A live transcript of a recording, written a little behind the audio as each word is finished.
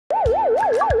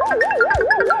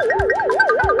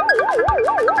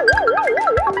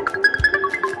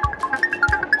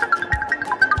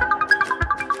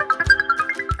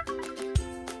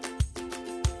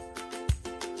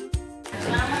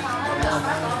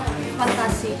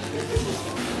fantasi.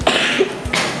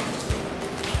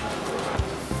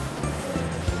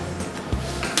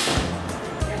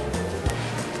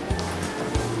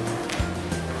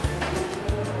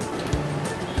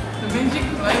 The Magic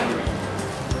Library.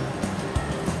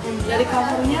 Dari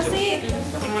covernya sih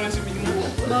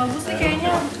bagus sih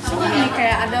kayaknya. Suka nih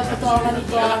kayak ada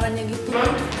petualangannya gitu.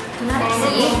 Menarik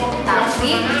sih,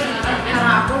 tapi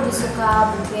karena aku lebih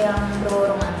suka buku yang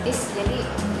romantis, jadi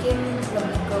mungkin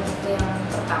lebih ke buku yang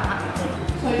pertama.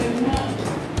 Ini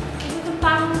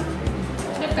tentang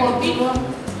detektif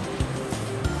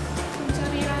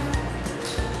pencarian.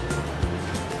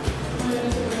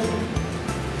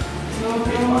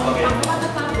 Aku ada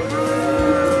tahu.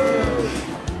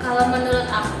 Kalau menurut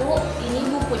aku ini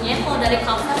bukunya kalau dari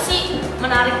cover sih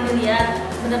menarik dilihat,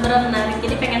 benar-benar menarik.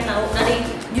 Jadi pengen tahu dari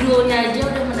judulnya aja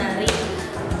udah menarik.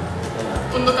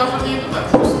 Untuk covernya itu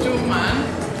bagus, cuman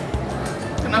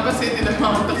kenapa saya tidak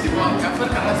mau tertipu cover?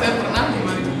 Karena saya pernah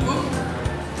membeli buku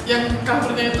yang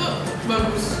covernya itu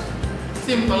bagus,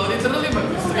 simple, literally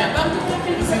bagus. Ternyata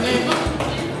isinya itu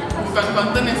bukan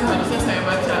konten yang seharusnya saya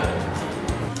baca.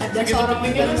 Ada seorang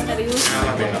pemuda misterius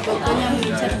fotonya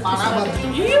mengincar buku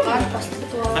itu kan pasti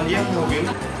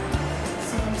petualangan.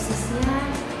 Sinopsisnya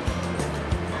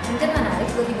mungkin menarik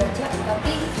buat dibaca,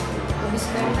 tapi lebih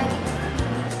suka yang tadi.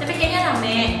 Tapi kayaknya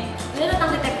rame. Ini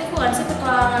tentang detektif bukan sih,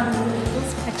 petualangan buku itu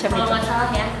kalau nggak salah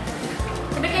ya.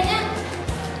 Tapi kayaknya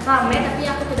rame, tapi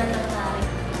aku tidak tertarik.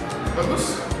 Bagus.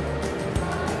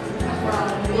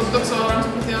 Untuk seorang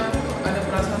seperti aku, ada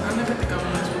perasaan aneh ketika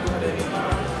menulis buku hari ini.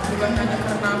 Bukan hanya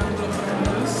karena aku belum pernah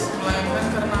menulis, melainkan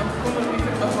karena aku pun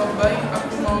berpikir bahwa baik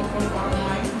aku maupun orang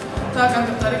lain tak akan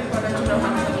tertarik pada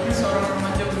curahan hati seorang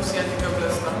remaja berusia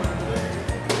 13 tahun.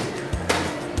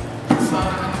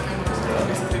 Seorang anak yang berusaha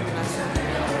diskriminasi.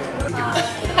 Ini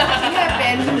happy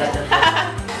ending.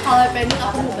 Kalau happy ending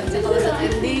aku mau baca. Kalau sad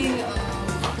ending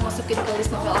aku masukin ke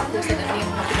list novel aku sad ending yang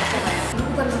aku baca kayak. Ini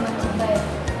bukan roman cinta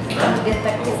ya,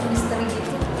 detektif misteri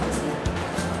gitu.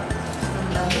 Belum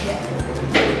tahu ya.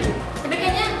 Tapi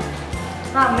kayaknya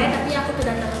rame, tapi aku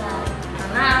tidak tertarik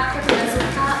karena aku tidak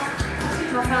suka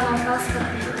novel-novel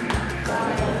seperti itu.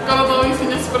 Kalau tahu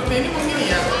isinya seperti ini mungkin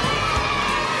ya.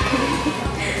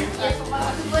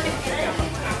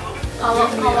 Kalau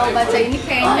baca ini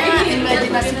kayaknya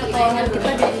imajinasi petualangan kita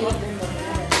jadi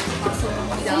langsung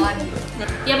jalan.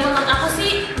 Ya menurut aku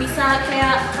sih bisa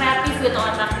kayak kreatif gitu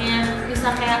otaknya,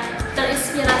 bisa kayak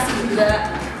terinspirasi juga.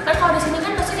 Kan kalau di sini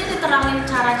kan pasti dia diterangin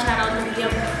cara-cara untuk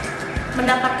dia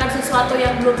mendapatkan sesuatu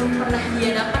yang belum pernah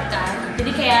dia dapatkan.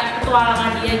 Jadi kayak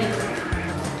petualangan dia gitu.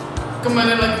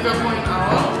 Kembali lagi ke poin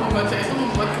awal, membaca itu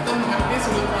membuat kita mengerti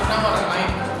sudut pandang orang lain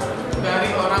dari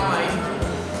orang lain.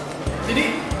 Jadi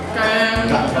kayak yang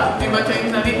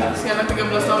dibacain tadi, si anak 13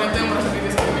 tahun itu yang merasa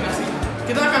didiskriminasi.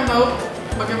 Kita akan tahu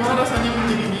bagaimana rasanya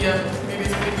menjadi dia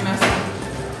didiskriminasi.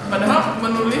 Padahal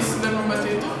menulis dan membaca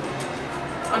itu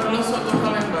adalah suatu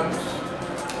hal yang bagus.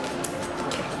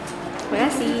 Terima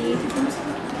kasih.